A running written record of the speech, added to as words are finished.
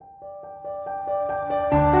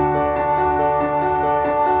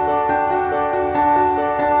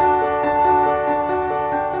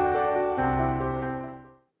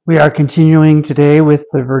We are continuing today with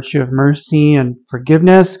the virtue of mercy and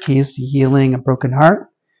forgiveness, keys to healing a broken heart.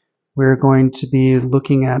 We're going to be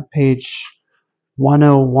looking at page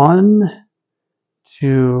 101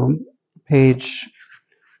 to page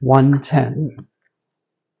 110.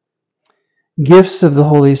 Gifts of the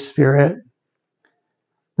Holy Spirit.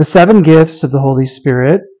 The 7 gifts of the Holy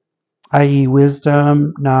Spirit, i.e.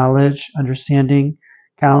 wisdom, knowledge, understanding,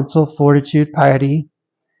 counsel, fortitude, piety,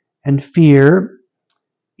 and fear,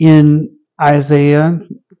 in Isaiah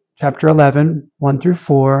chapter 11, 1 through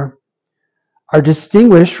 4, are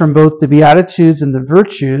distinguished from both the Beatitudes and the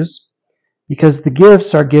virtues because the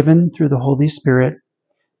gifts are given through the Holy Spirit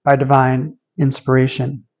by divine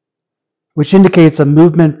inspiration, which indicates a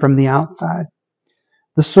movement from the outside.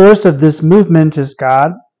 The source of this movement is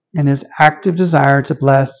God and his active desire to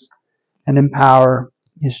bless and empower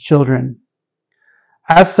his children.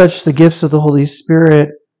 As such, the gifts of the Holy Spirit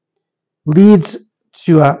leads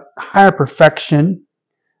to a higher perfection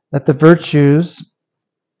that the virtues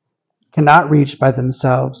cannot reach by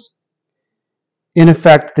themselves. In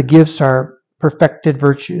effect, the gifts are perfected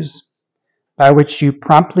virtues by which you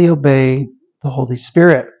promptly obey the Holy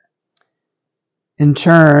Spirit. In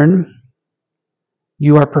turn,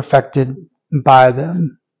 you are perfected by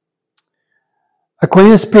them.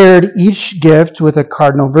 Aquinas paired each gift with a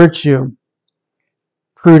cardinal virtue.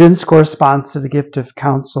 Prudence corresponds to the gift of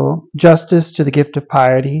counsel, justice to the gift of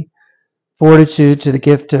piety, fortitude to the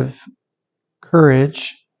gift of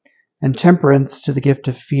courage, and temperance to the gift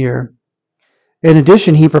of fear. In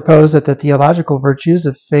addition, he proposed that the theological virtues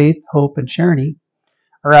of faith, hope, and charity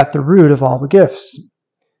are at the root of all the gifts.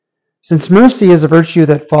 Since mercy is a virtue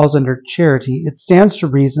that falls under charity, it stands to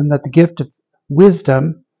reason that the gift of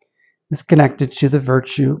wisdom is connected to the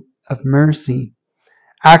virtue of mercy.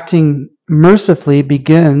 Acting mercifully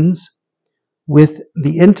begins with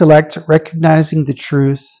the intellect recognizing the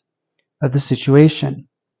truth of the situation.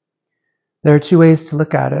 There are 2 ways to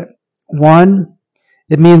look at it. 1,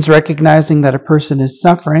 it means recognizing that a person is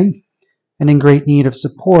suffering and in great need of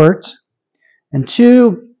support. And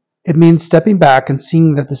 2, it means stepping back and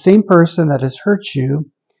seeing that the same person that has hurt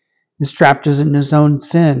you is trapped in his own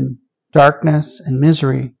sin, darkness, and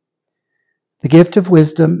misery. The gift of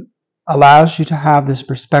wisdom allows you to have this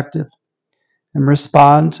perspective and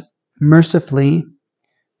respond mercifully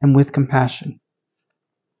and with compassion.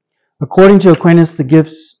 According to Aquinas, the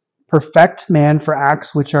gifts perfect man for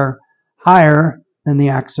acts which are higher than the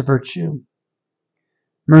acts of virtue.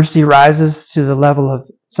 Mercy rises to the level of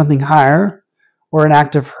something higher, or an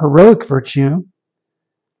act of heroic virtue,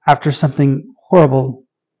 after something horrible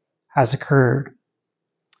has occurred,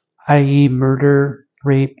 i.e. murder,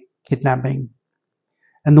 rape, kidnapping.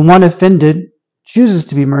 And the one offended chooses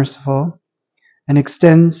to be merciful and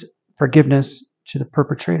extends forgiveness to the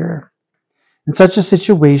perpetrator. In such a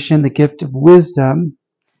situation, the gift of wisdom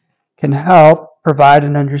can help provide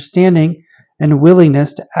an understanding and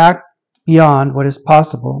willingness to act beyond what is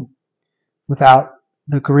possible without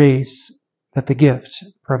the grace that the gift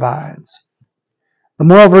provides. The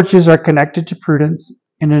moral virtues are connected to prudence.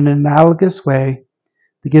 In an analogous way,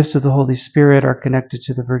 the gifts of the Holy Spirit are connected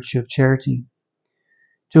to the virtue of charity.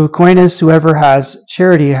 To Aquinas, whoever has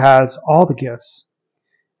charity has all the gifts,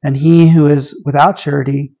 and he who is without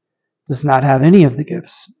charity does not have any of the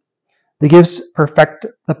gifts. The gifts perfect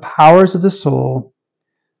the powers of the soul,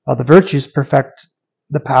 while the virtues perfect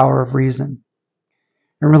the power of reason.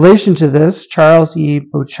 In relation to this, Charles E.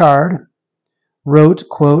 Bochard wrote,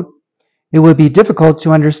 quote, "It would be difficult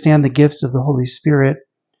to understand the gifts of the Holy Spirit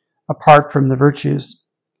apart from the virtues.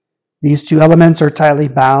 These 2 elements are tightly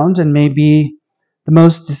bound and may be the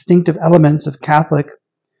most distinctive elements of Catholic,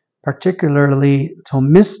 particularly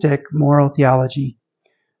Thomistic moral theology.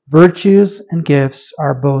 Virtues and gifts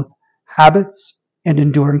are both habits and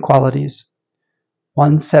enduring qualities.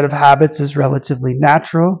 One set of habits is relatively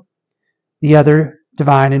natural, the other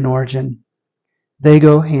divine in origin. They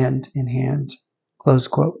go hand in hand." Close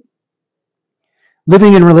quote.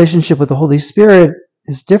 Living in relationship with the Holy Spirit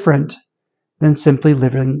is different than simply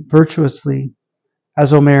living virtuously.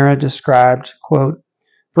 As O'Meara described, quote,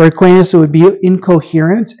 "For Aquinas, it would be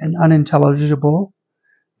incoherent and unintelligible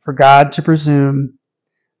for God to presume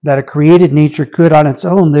that a created nature could on its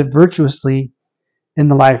own live virtuously in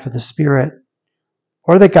the life of the Spirit,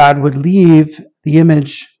 or that God would leave the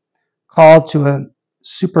image called to a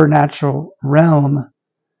supernatural realm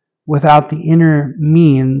without the inner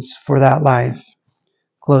means for that life."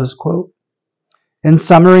 Close quote. In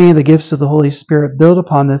summary, the gifts of the Holy Spirit build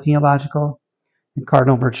upon the theological and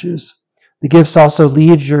cardinal virtues. The gifts also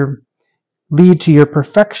lead to your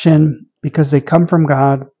perfection because they come from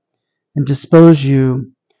God and dispose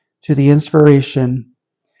you to the inspiration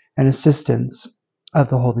and assistance of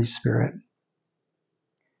the Holy Spirit.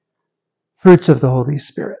 Fruits of the Holy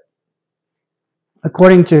Spirit.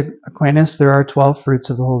 According to Aquinas, there are 12 fruits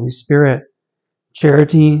of the Holy Spirit: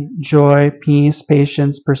 charity, joy, peace,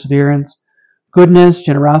 patience, perseverance, goodness,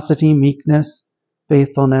 generosity, meekness,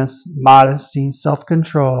 faithfulness, modesty,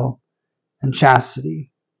 self-control, and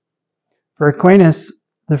chastity. For Aquinas,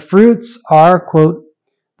 the fruits are, quote,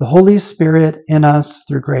 the Holy Spirit in us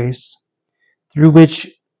through grace, through which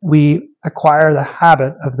we acquire the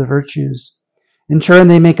habit of the virtues. In turn,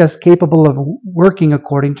 they make us capable of working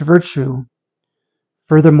according to virtue.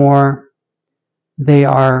 Furthermore, they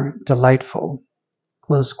are delightful,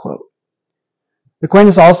 close quote.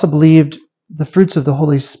 Aquinas also believed the fruits of the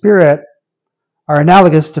Holy Spirit are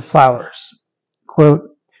analogous to flowers. Quote,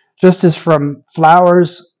 just as from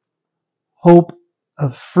flowers hope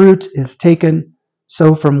of fruit is taken,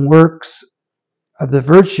 so from works of the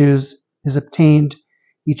virtues is obtained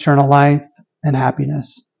eternal life and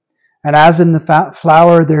happiness. And as in the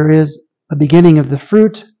flower there is a beginning of the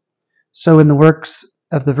fruit, so in the works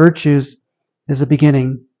of the virtues is a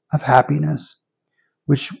beginning of happiness,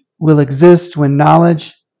 which will exist when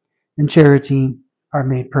knowledge and charity are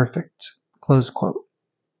made perfect. Close quote.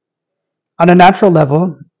 On a natural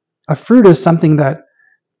level, a fruit is something that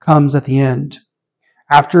comes at the end,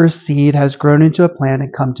 after a seed has grown into a plant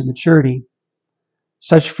and come to maturity.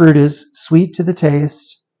 Such fruit is sweet to the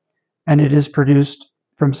taste, and it is produced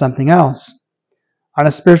from something else. On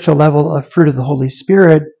a spiritual level, a fruit of the Holy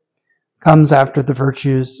Spirit comes after the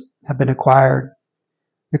virtues have been acquired.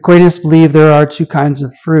 Aquinas believe there are two kinds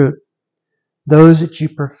of fruit: those that you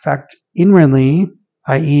perfect inwardly,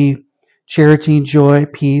 i.e., charity, joy,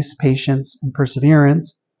 peace, patience, and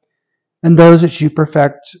perseverance, and those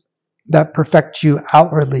that perfect you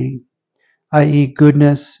outwardly, i.e.,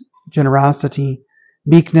 goodness, generosity,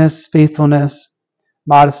 meekness, faithfulness,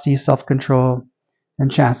 modesty, self-control,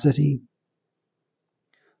 and chastity.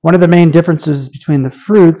 One of the main differences between the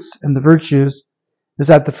fruits and the virtues is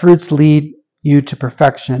that the fruits lead you to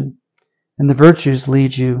perfection, and the virtues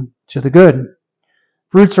lead you to the good.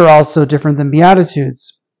 Fruits are also different than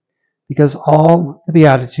beatitudes, because all the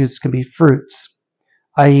beatitudes can be fruits,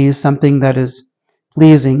 i.e., something that is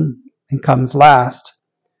pleasing and comes last,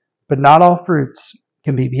 but not all fruits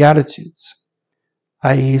can be beatitudes,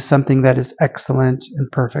 i.e., something that is excellent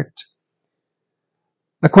and perfect.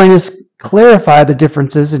 Aquinas clarified the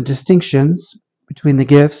differences and distinctions between the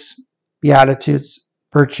gifts, beatitudes,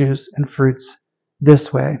 virtues, and fruits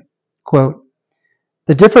this way. Quote,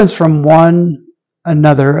 the difference from one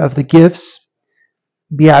another of the gifts,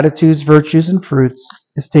 beatitudes, virtues, and fruits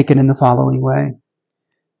is taken in the following way.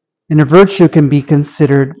 And a virtue can be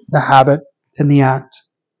considered the habit and the act.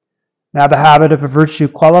 Now, the habit of a virtue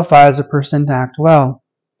qualifies a person to act well.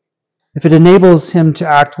 If it enables him to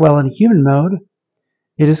act well in human mode,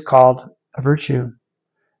 it is called a virtue.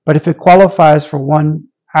 But if it qualifies for one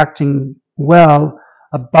acting well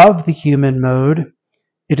above the human mode,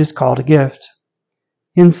 it is called a gift.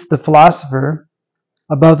 Hence, the philosopher,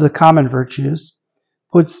 above the common virtues,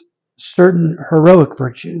 puts certain heroic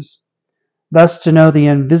virtues. Thus, to know the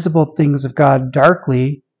invisible things of God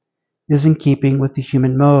darkly is in keeping with the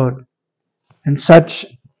human mode, and such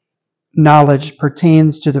knowledge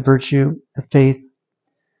pertains to the virtue of faith.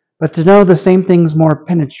 But to know the same things more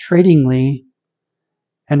penetratingly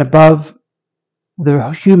and above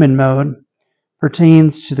the human mode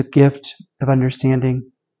pertains to the gift of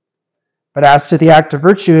understanding. But as to the act of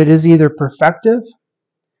virtue, it is either perfective,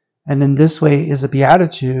 and in this way is a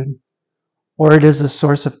beatitude, or it is a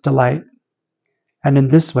source of delight, and in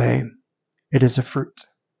this way it is a fruit.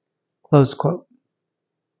 Close quote.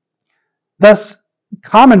 Thus,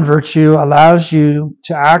 common virtue allows you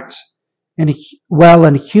to act in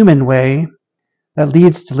a human way that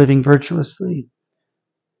leads to living virtuously.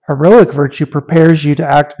 Heroic virtue prepares you to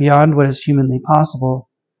act beyond what is humanly possible,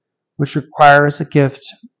 which requires a gift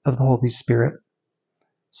of the Holy Spirit.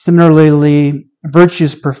 Similarly,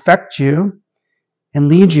 virtues perfect you and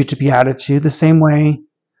lead you to beatitude the same way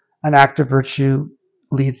an act of virtue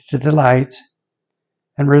leads to delight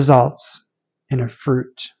and results in a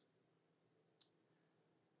fruit.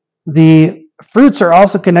 The fruits are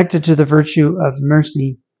also connected to the virtue of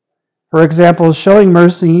mercy. For example, showing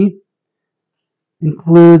mercy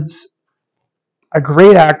includes a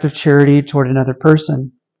great act of charity toward another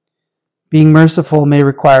person. Being merciful may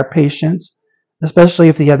require patience, especially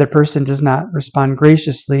if the other person does not respond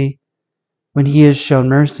graciously when he is shown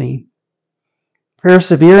mercy.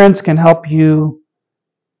 Perseverance can help you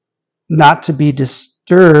not to be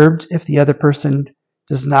disturbed if the other person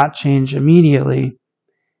does not change immediately.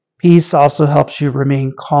 Peace also helps you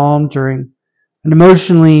remain calm during an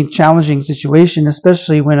emotionally challenging situation,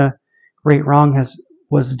 especially when a great wrong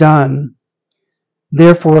was done.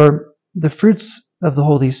 Therefore, the fruits of the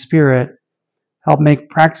Holy Spirit help make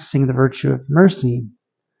practicing the virtue of mercy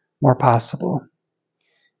more possible.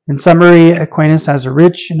 In summary, Aquinas has a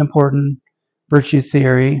rich and important virtue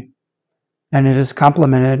theory, and it is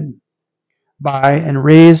complemented by and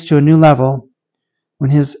raised to a new level when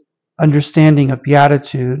his understanding of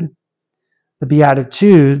beatitude, the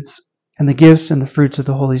Beatitudes, and the gifts and the fruits of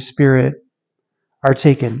the Holy Spirit are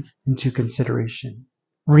taken into consideration.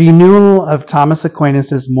 Renewal of Thomas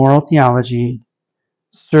Aquinas' moral theology,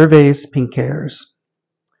 Surveys Pinckaers.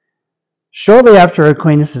 Shortly after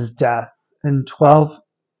Aquinas' death in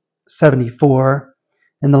 1274,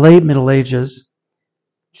 in the late Middle Ages,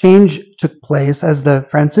 change took place as the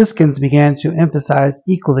Franciscans began to emphasize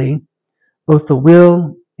equally both the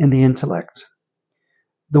will and the intellect.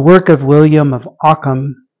 The work of William of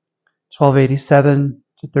Ockham, 1287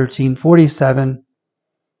 to 1347,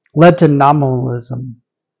 led to nominalism,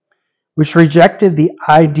 which rejected the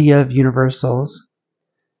idea of universals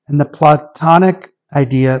and the Platonic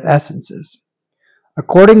idea of essences.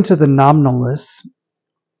 According to the nominalists,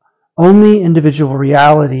 only individual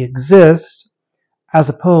reality exists as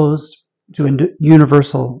opposed to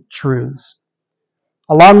universal truths.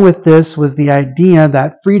 Along with this was the idea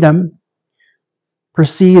that freedom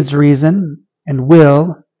precedes reason and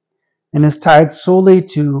will and is tied solely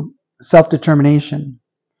to self-determination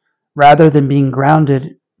rather than being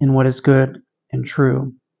grounded in what is good and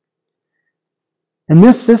true. In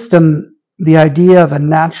this system, the idea of a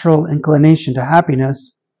natural inclination to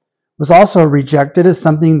happiness was also rejected as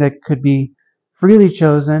something that could be freely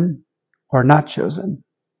chosen or not chosen.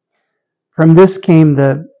 From this came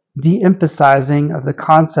the de-emphasizing of the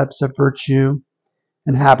concepts of virtue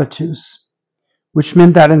and habitus, which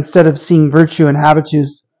meant that instead of seeing virtue and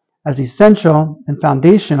habitus as essential and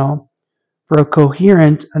foundational for a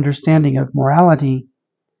coherent understanding of morality,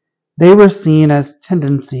 they were seen as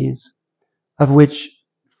tendencies of which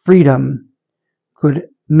freedom could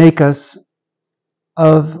make us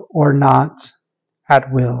of or not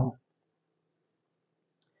at will.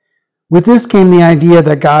 With this came the idea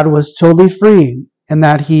that God was totally free and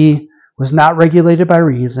that he was not regulated by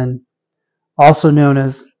reason, also known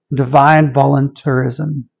as divine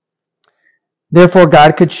voluntarism. Therefore,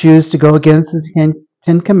 God could choose to go against the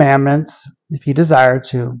Ten Commandments if he desired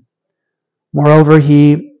to. Moreover,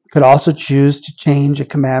 he could also choose to change a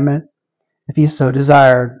commandment if he so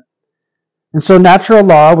desired. And so natural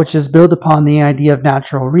law, which is built upon the idea of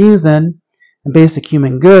natural reason and basic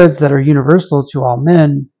human goods that are universal to all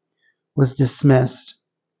men, was dismissed.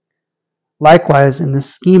 Likewise, in the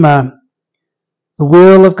schema, the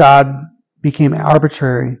will of God became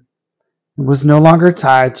arbitrary and was no longer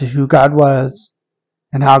tied to who God was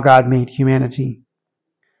and how God made humanity.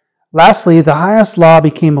 Lastly, the highest law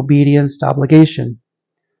became obedience to obligation,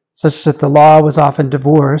 such that the law was often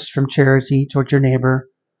divorced from charity toward your neighbor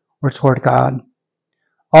or toward God.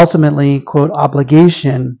 Ultimately, quote,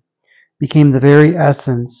 obligation became the very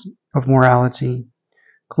essence of morality,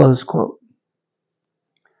 close quote.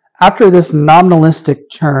 After this nominalistic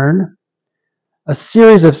turn, a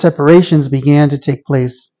series of separations began to take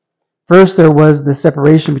place. First, there was the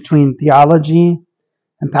separation between theology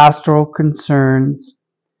and pastoral concerns,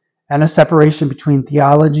 and a separation between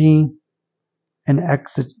theology and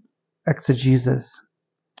exegesis,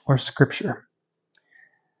 or scripture.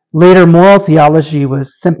 Later, moral theology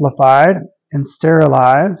was simplified and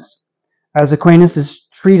sterilized, as Aquinas'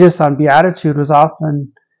 treatise on beatitude was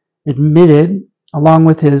often admitted, along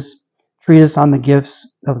with his treatise on the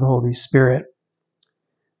gifts of the Holy Spirit.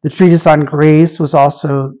 The treatise on grace was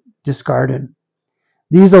also discarded.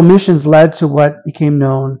 These omissions led to what became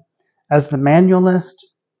known as the manualist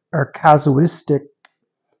or casuistic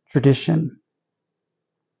tradition.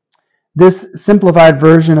 This simplified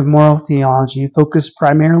version of moral theology focused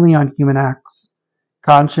primarily on human acts,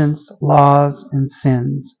 conscience, laws, and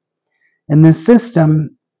sins. In this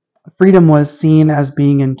system, freedom was seen as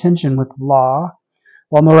being in tension with law,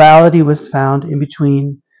 while morality was found in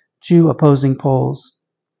between two opposing poles.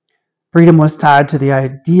 Freedom was tied to the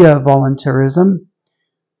idea of voluntarism,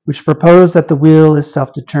 which proposed that the will is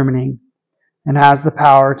self-determining and has the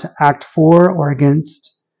power to act for or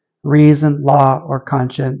against reason, law, or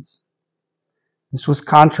conscience. This was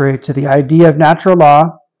contrary to the idea of natural law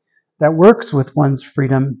that works with one's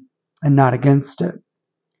freedom and not against it.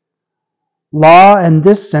 Law, in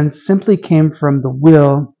this sense, simply came from the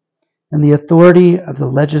will and the authority of the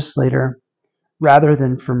legislator rather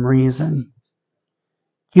than from reason.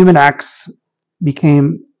 Human acts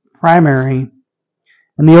became primary,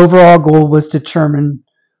 and the overall goal was to determine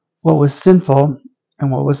what was sinful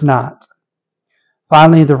and what was not.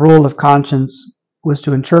 Finally, the role of conscience was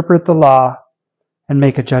to interpret the law and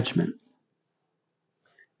make a judgment.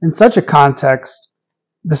 In such a context,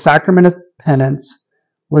 the sacrament of penance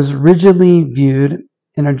was rigidly viewed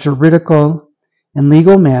in a juridical and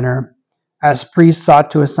legal manner as priests sought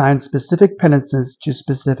to assign specific penances to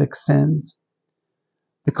specific sins.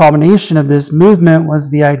 The culmination of this movement was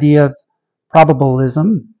the idea of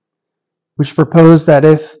probabilism, which proposed that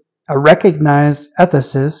if a recognized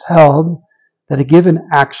ethicist held that a given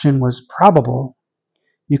action was probable,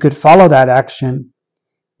 you could follow that action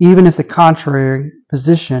even if the contrary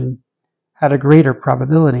position had a greater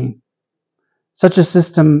probability. Such a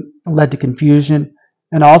system led to confusion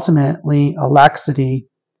and ultimately a laxity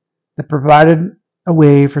that provided a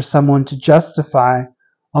way for someone to justify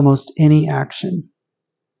almost any action.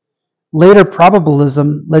 Later,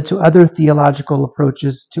 probabilism led to other theological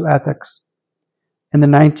approaches to ethics in the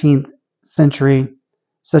 19th century,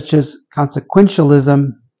 such as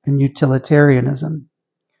consequentialism and utilitarianism.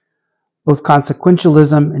 Both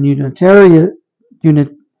consequentialism and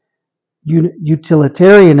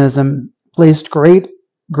utilitarianism placed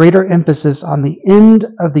greater emphasis on the end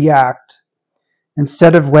of the act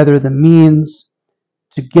instead of whether the means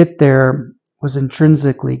to get there was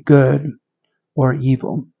intrinsically good or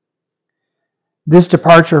evil. This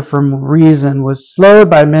departure from reason was slowed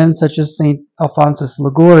by men such as St. Alphonsus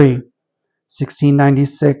Liguori,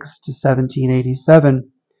 1696 to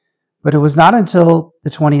 1787, but it was not until the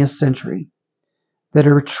 20th century that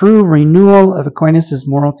a true renewal of Aquinas'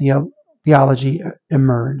 moral theology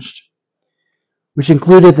emerged, which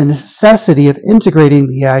included the necessity of integrating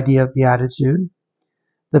the idea of beatitude,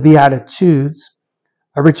 the Beatitudes,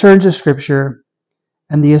 a return to Scripture,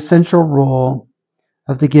 and the essential role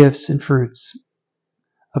of the gifts and fruits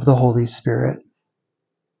of the Holy Spirit.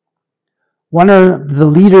 One of the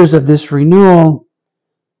leaders of this renewal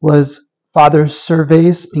was Father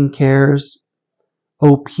Servais Pinckaers,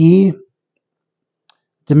 O.P.,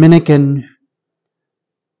 Dominican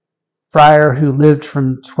friar who lived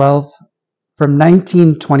from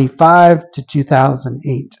 1925 to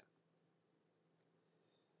 2008.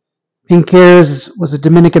 Pinckaers was a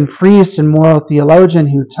Dominican priest and moral theologian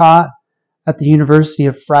who taught at the University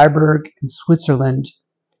of Freiburg in Switzerland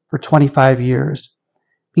for 25 years.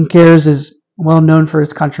 Pinckaers is well known for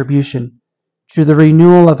his contribution to the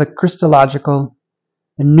renewal of a Christological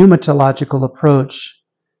and pneumatological approach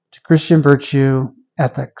to Christian virtue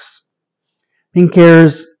ethics.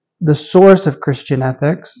 Pinckaers, the source of Christian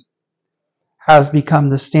ethics, has become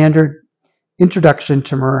the standard introduction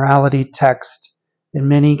to morality text in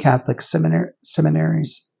many Catholic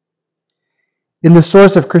seminaries. In the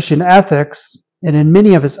source of Christian ethics, and in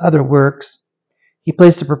many of his other works, he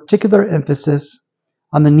placed a particular emphasis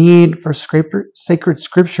on the need for sacred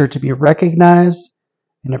scripture to be recognized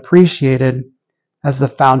and appreciated as the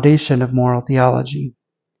foundation of moral theology.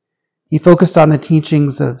 He focused on the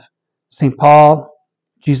teachings of St. Paul,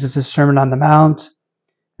 Jesus' Sermon on the Mount,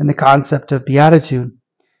 and the concept of beatitude.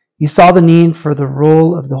 He saw the need for the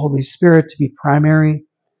role of the Holy Spirit to be primary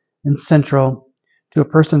and central to a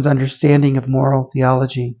person's understanding of moral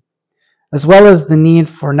theology, as well as the need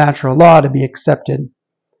for natural law to be accepted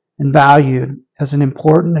and valued as an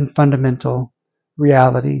important and fundamental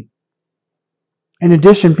reality. In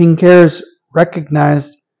addition, Pinckaers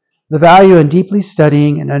recognized the value in deeply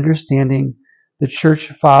studying and understanding the Church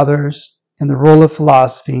Fathers and the role of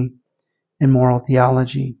philosophy in moral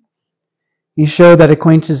theology. He showed that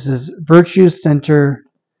Aquinas' virtue-centered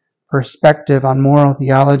perspective on moral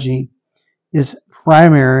theology is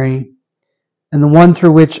primary and the one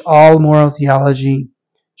through which all moral theology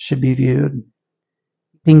should be viewed.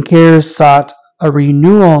 Pinckaers sought a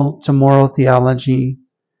renewal to moral theology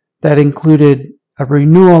that included a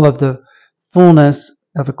renewal of the fullness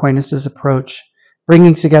of Aquinas' approach,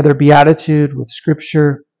 bringing together beatitude with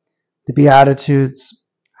Scripture, the Beatitudes,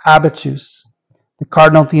 habitus, the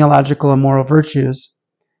cardinal theological and moral virtues,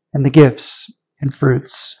 and the gifts and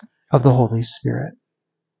fruits of the Holy Spirit.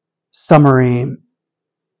 Summary.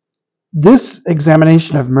 This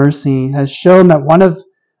examination of mercy has shown that one of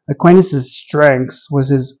Aquinas' strengths was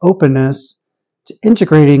his openness to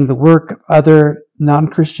integrating the work of other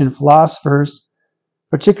non-Christian philosophers,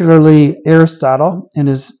 particularly Aristotle in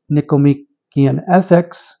his Nicomachean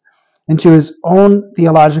Ethics, into his own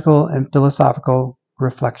theological and philosophical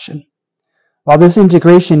reflection. While this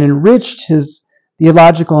integration enriched his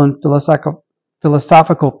theological and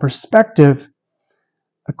philosophical perspective,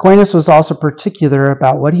 Aquinas was also particular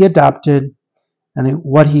about what he adopted and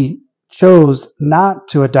what he chose not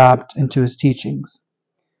to adopt into his teachings.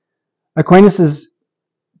 Aquinas'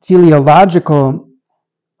 teleological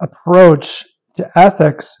approach to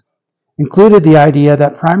ethics included the idea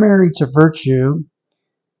that primary to virtue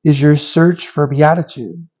is your search for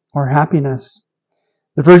beatitude or happiness.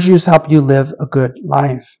 The virtues help you live a good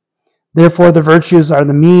life. Therefore, the virtues are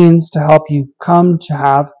the means to help you come to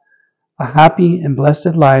have a happy and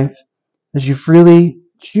blessed life as you freely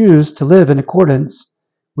choose to live in accordance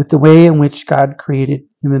with the way in which God created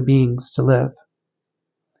human beings to live.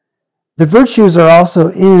 The virtues are also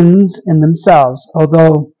ends in themselves,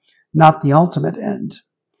 although not the ultimate end.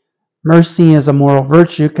 Mercy is a moral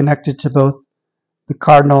virtue connected to both the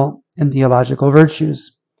cardinal and theological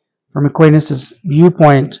virtues. From Aquinas'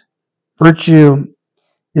 viewpoint, virtue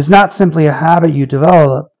is not simply a habit you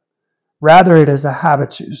develop, rather it is a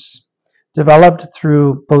habitus, developed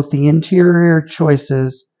through both the interior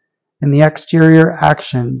choices and the exterior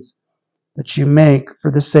actions that you make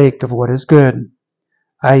for the sake of what is good,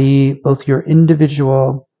 i.e., both your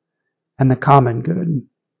individual and the common good.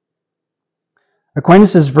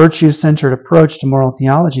 Aquinas' virtue-centered approach to moral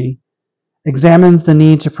theology examines the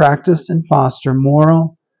need to practice and foster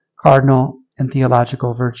moral, cardinal, and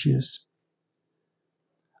theological virtues.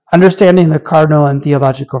 Understanding the cardinal and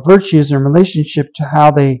theological virtues in relationship to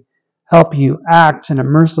how they help you act in a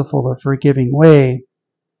merciful or forgiving way,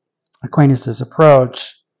 Aquinas'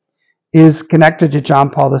 approach, is connected to John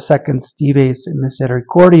Paul II's Dives et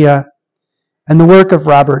Misericordia and the work of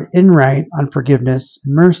Robert Enright on forgiveness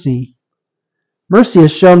and mercy. Mercy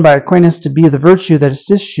is shown by Aquinas to be the virtue that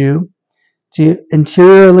assists you to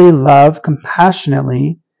interiorly love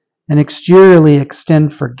compassionately and exteriorly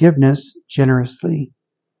extend forgiveness generously.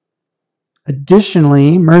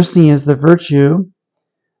 Additionally, mercy is the virtue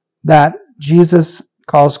that Jesus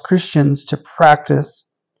calls Christians to practice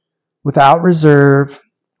without reserve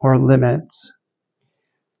or limits.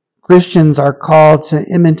 Christians are called to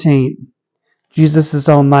imitate Jesus'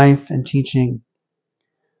 own life and teaching.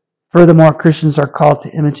 Furthermore, Christians are called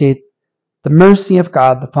to imitate the mercy of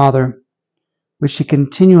God the Father, which He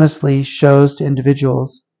continuously shows to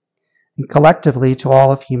individuals and collectively to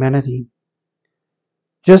all of humanity.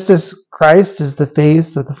 Just as Christ is the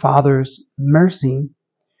face of the Father's mercy,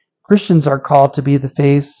 Christians are called to be the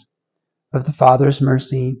face of the Father's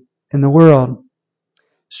mercy in the world.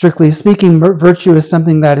 Strictly speaking, virtue is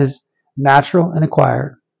something that is natural and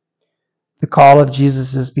acquired. The call of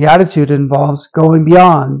Jesus' beatitude involves going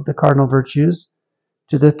beyond the cardinal virtues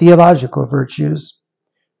to the theological virtues,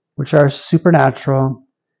 which are supernatural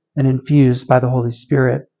and infused by the Holy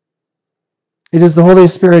Spirit. It is the Holy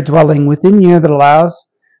Spirit dwelling within you that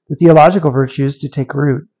allows the theological virtues to take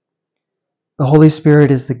root. The Holy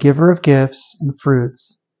Spirit is the giver of gifts and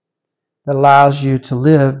fruits that allows you to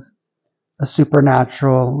live a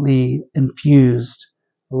supernaturally infused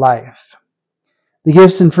life. The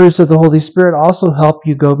gifts and fruits of the Holy Spirit also help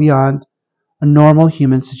you go beyond a normal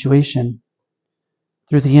human situation.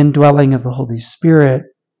 Through the indwelling of the Holy Spirit,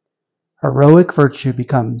 heroic virtue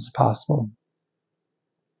becomes possible.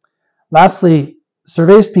 Lastly,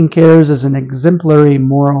 Servais Pinckaers is an exemplary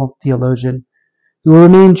moral theologian who will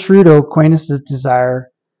remain true to Aquinas'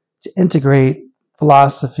 desire to integrate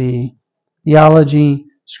philosophy, theology,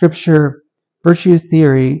 scripture, virtue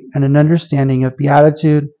theory, and an understanding of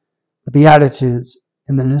beatitude, the Beatitudes,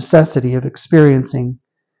 and the necessity of experiencing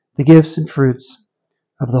the gifts and fruits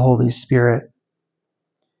of the Holy Spirit.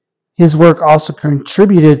 His work also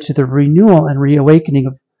contributed to the renewal and reawakening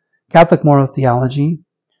of Catholic moral theology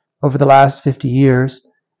over the last 50 years,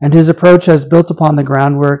 and his approach has built upon the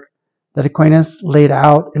groundwork that Aquinas laid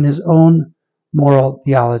out in his own moral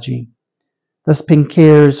theology. Thus,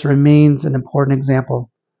 Pinckaers remains an important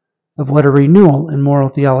example of what a renewal in moral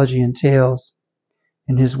theology entails,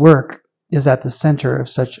 and his work is at the center of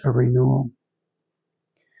such a renewal.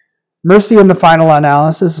 Mercy, in the final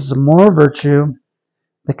analysis, is a moral virtue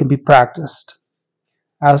that can be practiced.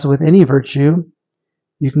 As with any virtue,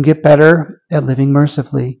 you can get better at living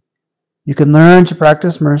mercifully. You can learn to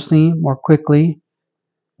practice mercy more quickly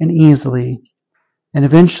and easily, and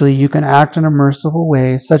eventually you can act in a merciful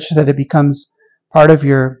way such that it becomes part of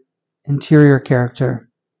your interior character.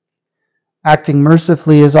 Acting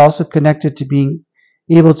mercifully is also connected to being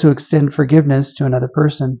able to extend forgiveness to another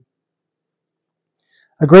person.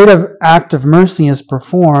 A great act of mercy is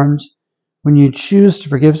performed when you choose to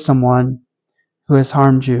forgive someone who has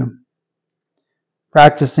harmed you.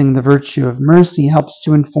 Practicing the virtue of mercy helps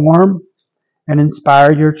to inform and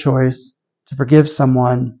inspire your choice to forgive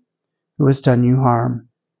someone who has done you harm.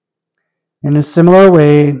 In a similar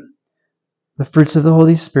way, the fruits of the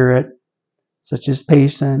Holy Spirit, such as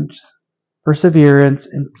patience, perseverance,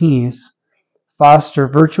 and peace, foster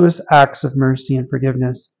virtuous acts of mercy and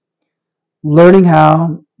forgiveness. Learning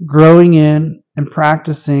how, growing in, and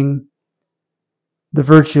practicing the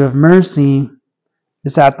virtue of mercy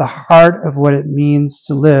is at the heart of what it means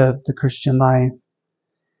to live the Christian life.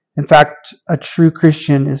 In fact, a true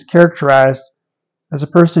Christian is characterized as a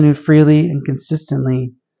person who freely and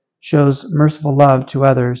consistently shows merciful love to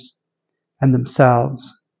others and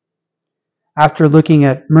themselves. After looking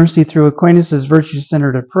at mercy through Aquinas'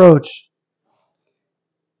 virtue-centered approach,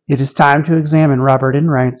 it is time to examine Robert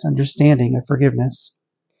Enright's understanding of forgiveness.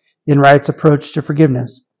 Enright's approach to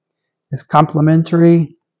forgiveness is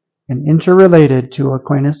complementary and interrelated to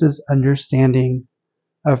Aquinas' understanding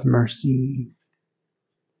of mercy.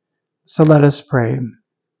 So let us pray.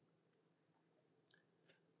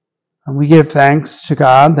 And we give thanks to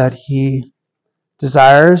God that He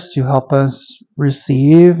desires to help us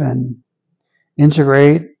receive and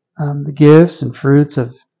integrate the gifts and fruits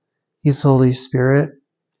of His Holy Spirit.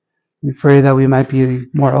 We pray that we might be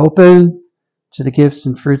more open to the gifts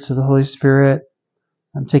and fruits of the Holy Spirit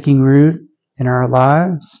taking root in our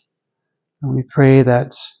lives. And we pray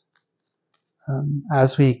that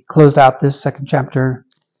as we close out this second chapter,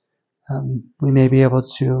 we may be able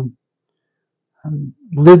to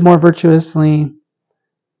live more virtuously,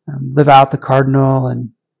 live out the cardinal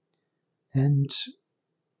and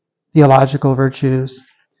theological virtues.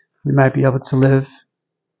 We might be able to live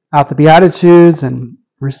out the Beatitudes and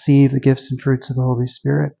receive the gifts and fruits of the Holy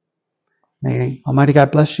Spirit. May Almighty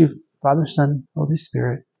God bless you, Father, Son, Holy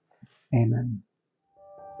Spirit. Amen.